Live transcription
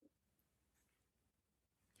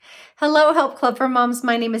Hello, Help Club for Moms.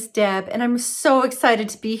 My name is Deb, and I'm so excited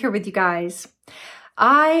to be here with you guys.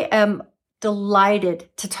 I am delighted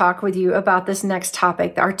to talk with you about this next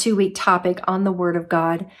topic, our 2-week topic on the Word of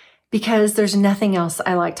God, because there's nothing else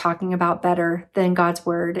I like talking about better than God's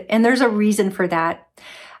Word. And there's a reason for that.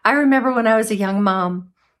 I remember when I was a young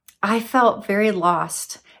mom, I felt very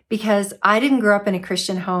lost because I didn't grow up in a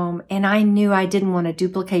Christian home, and I knew I didn't want to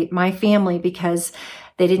duplicate my family because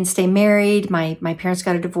they didn't stay married. My parents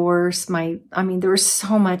got a divorce. There was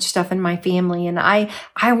so much stuff in my family, and I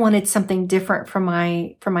wanted something different for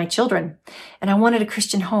my children. And I wanted a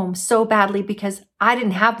Christian home so badly because I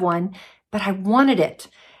didn't have one, but I wanted it.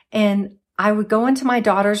 And I would go into my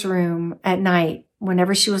daughter's room at night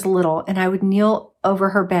whenever she was little, and I would kneel over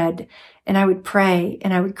her bed and I would pray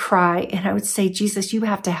and I would cry and I would say, Jesus, you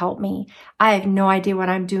have to help me. I have no idea what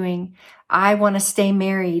I'm doing. I want to stay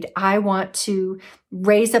married. I want to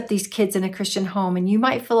raise up these kids in a Christian home. And you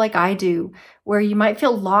might feel like I do, where you might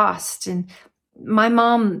feel lost. And my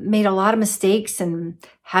mom made a lot of mistakes and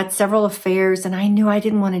had several affairs. And I knew I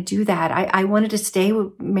didn't want to do that. I wanted to stay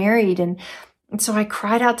married. And so I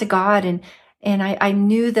cried out to God, and I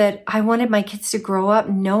knew that I wanted my kids to grow up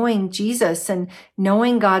knowing Jesus and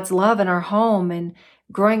knowing God's love in our home, and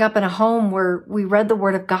growing up in a home where we read the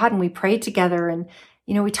Word of God and we prayed together, and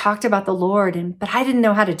we talked about the Lord, but I didn't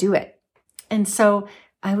know how to do it. And so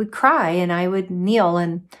I would cry and I would kneel.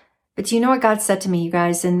 But do you know what God said to me, you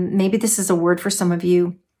guys? And maybe this is a word for some of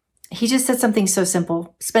you. He just said something so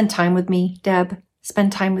simple. Spend time with me, Deb.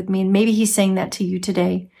 Spend time with me. And maybe he's saying that to you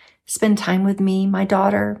today. Spend time with me, my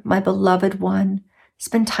daughter, my beloved one.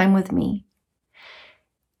 Spend time with me.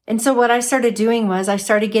 And so what I started doing was I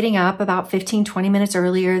started getting up about 15, 20 minutes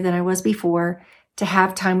earlier than I was before to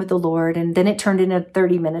have time with the Lord. And then it turned into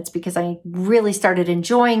 30 minutes because I really started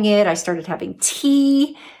enjoying it. I started having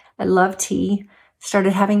tea. I love tea.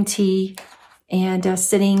 Started having tea and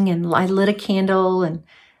sitting, and I lit a candle, and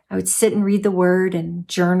I would sit and read the Word and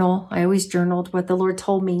journal. I always journaled what the Lord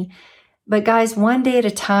told me. But guys, one day at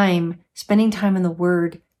a time, spending time in the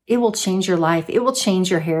Word, it will change your life. It will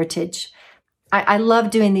change your heritage. I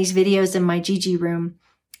love doing these videos in my Gigi room.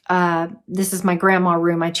 This is my grandma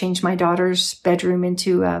room. I changed my daughter's bedroom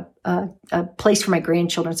into a place for my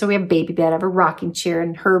grandchildren. So we have a baby bed, I have a rocking chair,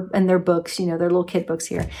 and their books, their little kid books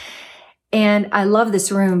here. And I love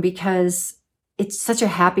this room because it's such a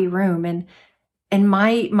happy room. And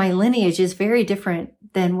my lineage is very different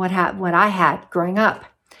than what I had growing up.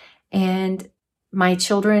 And my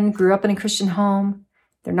children grew up in a Christian home.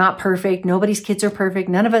 They're not perfect. Nobody's kids are perfect.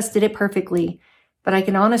 None of us did it perfectly. But I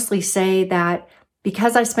can honestly say that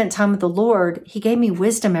because I spent time with the Lord, He gave me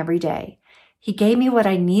wisdom every day. He gave me what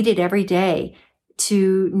I needed every day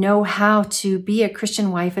to know how to be a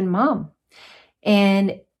Christian wife and mom.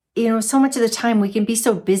 And, so much of the time we can be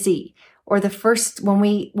so busy, or when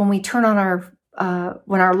we turn on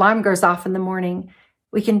when our alarm goes off in the morning,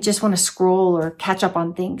 we can just want to scroll or catch up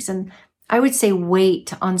on things. And I would say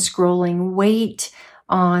wait on scrolling, wait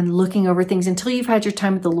on looking over things until you've had your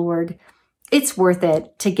time with the Lord. It's worth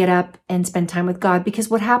it to get up and spend time with God, because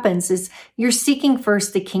what happens is you're seeking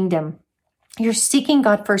first the kingdom. You're seeking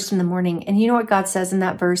God first in the morning. And you know what God says in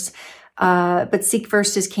that verse? But seek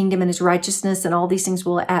first His kingdom and His righteousness, and all these things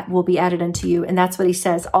will be added unto you. And that's what He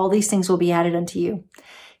says. All these things will be added unto you.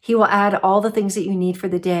 He will add all the things that you need for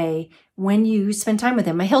the day when you spend time with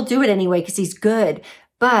Him. And He'll do it anyway because He's good.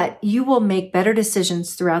 But you will make better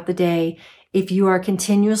decisions throughout the day if you are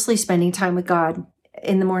continuously spending time with God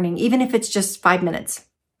in the morning, even if it's just 5 minutes.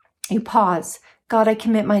 You pause. God, I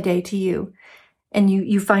commit my day to you. And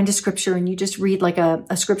you find a scripture and you just read like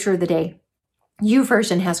a scripture of the day.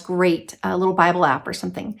 YouVersion has great little Bible app or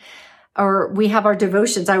something. Or we have our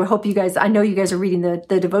devotions. I know you guys are reading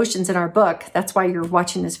the devotions in our book. That's why you're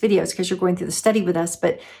watching this video, is because you're going through the study with us.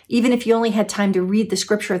 But even if you only had time to read the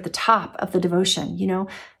scripture at the top of the devotion,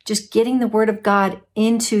 just getting the Word of God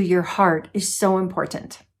into your heart is so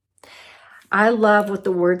important. I love what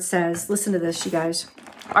the Word says. Listen to this, you guys.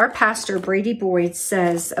 Our pastor, Brady Boyd,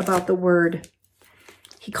 says about the Word,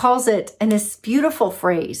 he calls it, in this beautiful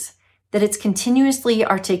phrase, that it's continuously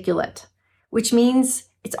articulate, which means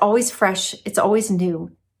it's always fresh, it's always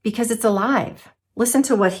new, because it's alive. Listen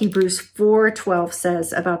to what Hebrews 4:12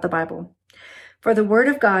 says about the Bible. For the Word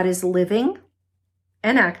of God is living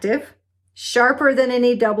and active, sharper than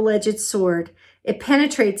any double-edged sword. It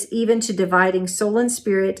penetrates even to dividing soul and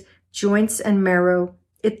spirit, joints and marrow.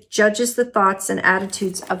 It judges the thoughts and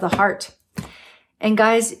attitudes of the heart. And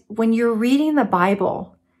guys, when you're reading the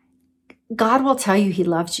Bible, God will tell you He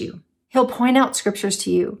loves you. He'll point out scriptures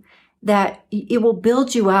to you that it will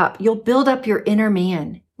build you up. You'll build up your inner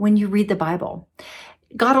man when you read the Bible.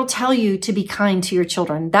 God will tell you to be kind to your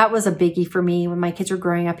children. That was a biggie for me when my kids were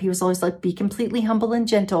growing up. He was always like, be completely humble and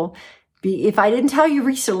gentle. If I didn't tell you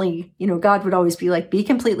recently, God would always be like, be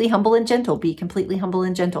completely humble and gentle, be completely humble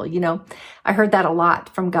and gentle. I heard that a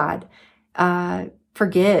lot from God.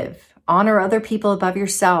 Forgive, honor other people above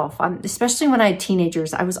yourself. Especially when I had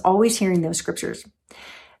teenagers, I was always hearing those scriptures.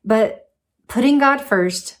 But putting God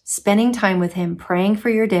first, spending time with him, praying for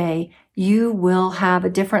your day, you will have a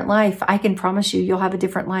different life. I can promise you'll have a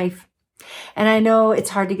different life. And I know it's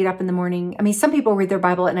hard to get up in the morning. I mean, some people read their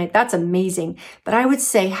Bible at night. That's amazing. But I would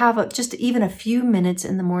say just even a few minutes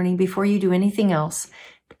in the morning before you do anything else.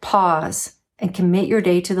 Pause and commit your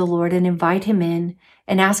day to the Lord and invite him in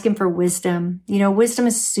and ask him for wisdom. Wisdom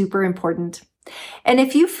is super important. And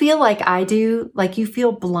if you feel like I do, like you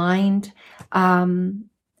feel blind and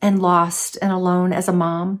lost and alone as a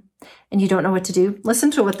mom, and you don't know what to do,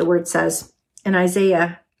 listen to what the word says in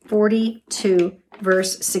Isaiah 42,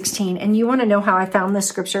 verse 16. And you want to know how I found this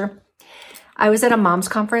scripture? I was at a mom's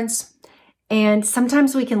conference, and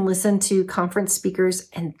sometimes we can listen to conference speakers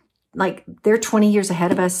and like they're 20 years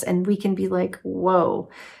ahead of us, and we can be like, whoa,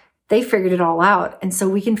 they figured it all out. And so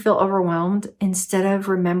we can feel overwhelmed instead of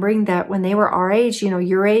remembering that when they were our age,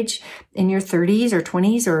 your age, in your 30s or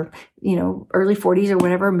 20s or, early 40s or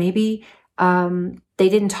whatever, maybe they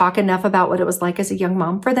didn't talk enough about what it was like as a young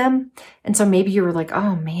mom for them. And so maybe you were like,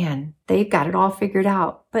 oh man, they've got it all figured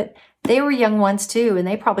out. But they were young ones too, and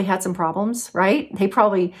they probably had some problems, right? They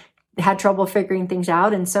probably had trouble figuring things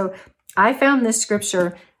out. And so I found this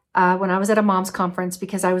scripture when I was at a mom's conference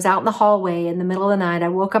because I was out in the hallway in the middle of the night. I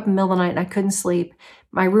woke up in the middle of the night and I couldn't sleep.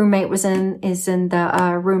 My roommate is in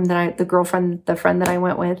the room the friend that I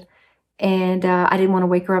went with. And I didn't want to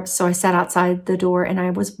wake her up. So I sat outside the door and I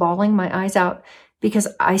was bawling my eyes out because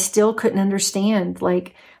I still couldn't understand.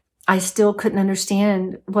 I still couldn't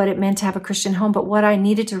understand what it meant to have a Christian home. But what I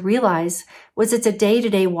needed to realize was it's a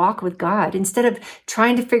day-to-day walk with God. Instead of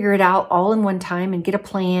trying to figure it out all in one time and get a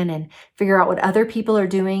plan and figure out what other people are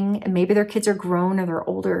doing, and maybe their kids are grown or they're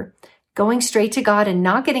older, going straight to God and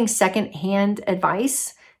not getting secondhand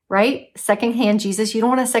advice, right? Secondhand Jesus. You don't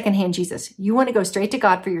want a secondhand Jesus. You want to go straight to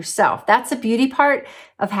God for yourself. That's the beauty part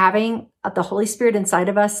of having the Holy Spirit inside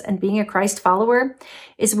of us and being a Christ follower,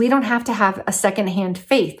 is we don't have to have a secondhand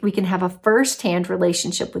faith. We can have a firsthand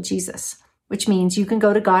relationship with Jesus, which means you can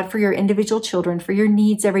go to God for your individual children, for your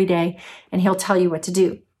needs every day, and he'll tell you what to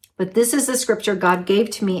do. But this is the scripture God gave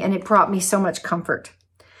to me, and it brought me so much comfort.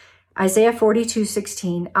 Isaiah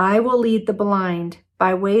 42:16, I will lead the blind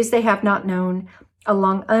by ways they have not known.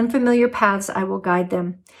 Along unfamiliar paths I will guide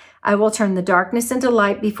them. I will turn the darkness into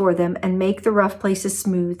light before them and make the rough places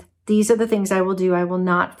smooth. These are the things I will do. I will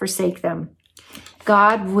not forsake them.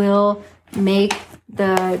 God will make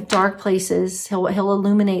the dark places. He'll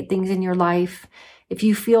illuminate things in your life. If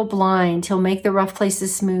you feel blind, he'll make the rough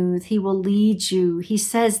places smooth. He will lead you. He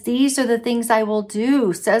says, these are the things I will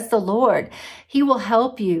do, says the Lord. He will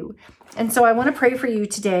help you. And so I want to pray for you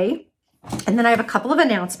today. And then I have a couple of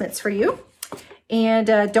announcements for you. And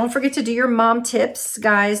don't forget to do your mom tips,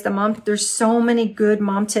 guys. There's so many good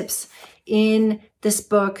mom tips in this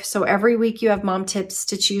book. So every week you have mom tips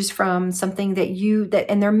to choose from, something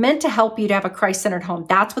and they're meant to help you to have a Christ-centered home.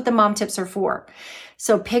 That's what the mom tips are for.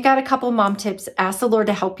 So pick out a couple of mom tips, ask the Lord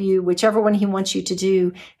to help you, whichever one he wants you to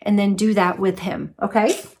do, and then do that with him.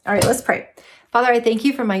 Okay? All right, let's pray. Father, I thank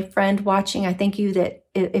you for my friend watching. I thank you that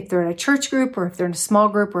if they're in a church group or if they're in a small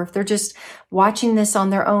group or if they're just watching this on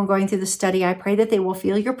their own, going through the study, I pray that they will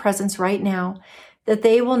feel your presence right now, that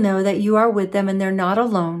they will know that you are with them and they're not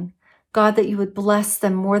alone. God, that you would bless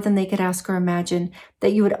them more than they could ask or imagine,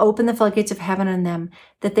 that you would open the floodgates of heaven on them,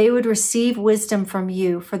 that they would receive wisdom from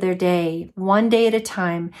you for their day, one day at a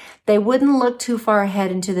time. They wouldn't look too far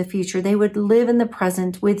ahead into the future. They would live in the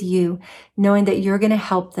present with you, knowing that you're going to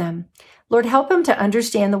help them. Lord, help them to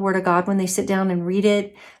understand the word of God when they sit down and read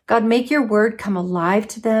it. God, make your word come alive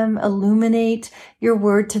to them, illuminate your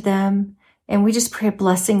word to them. And we just pray a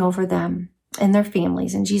blessing over them and their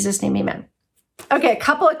families. In Jesus' name, amen. Okay, a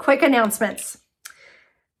couple of quick announcements.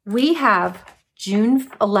 We have June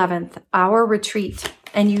 11th, our retreat,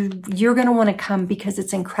 and you're going to want to come because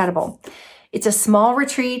it's incredible. It's a small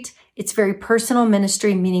retreat. It's very personal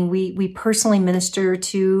ministry, meaning we personally minister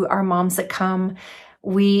to our moms that come.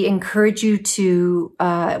 We encourage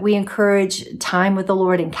we encourage time with the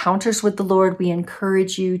Lord, encounters with the Lord. We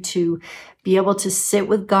encourage you to be able to sit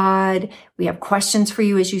with God. We have questions for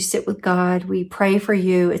you as you sit with God. We pray for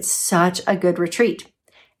you. It's such a good retreat.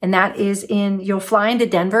 And that is you'll fly into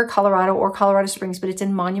Denver, Colorado, or Colorado Springs, but it's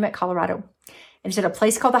in Monument, Colorado. And it's at a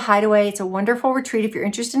place called The Hideaway. It's a wonderful retreat. If you're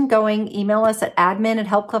interested in going, email us at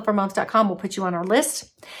admin@helpclubformoms.com. We'll put you on our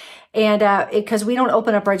list. And because we don't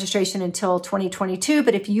open up registration until 2022,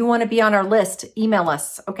 but if you want to be on our list, email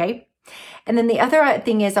us, okay? And then the other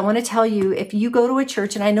thing is, I want to tell you, if you go to a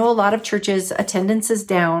church, and I know a lot of churches, attendance is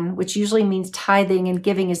down, which usually means tithing and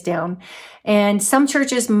giving is down. And some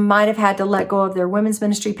churches might have had to let go of their women's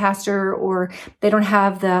ministry pastor, or they don't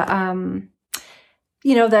have the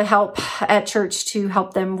help at church to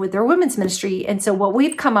help them with their women's ministry. And so what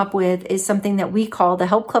we've come up with is something that we call the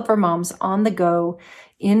Help Club for Moms on the Go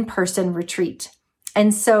in-person retreat.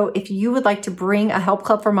 And so if you would like to bring a Help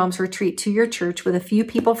Club for Moms retreat to your church with a few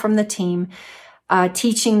people from the team,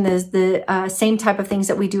 teaching the same type of things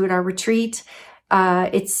that we do at our retreat,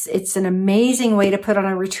 it's an amazing way to put on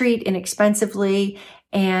a retreat inexpensively.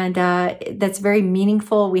 And that's very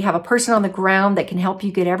meaningful. We have a person on the ground that can help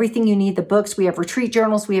you get everything you need, the books, we have retreat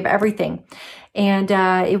journals, we have everything. And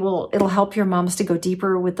it'll help your moms to go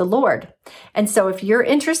deeper with the Lord. And so if you're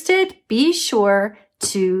interested, be sure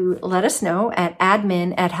to let us know at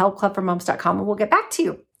admin@helpclubformoms.com, and we'll get back to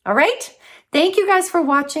you. All right. Thank you guys for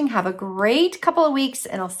watching. Have a great couple of weeks,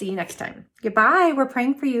 and I'll see you next time. Goodbye. We're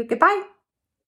praying for you. Goodbye.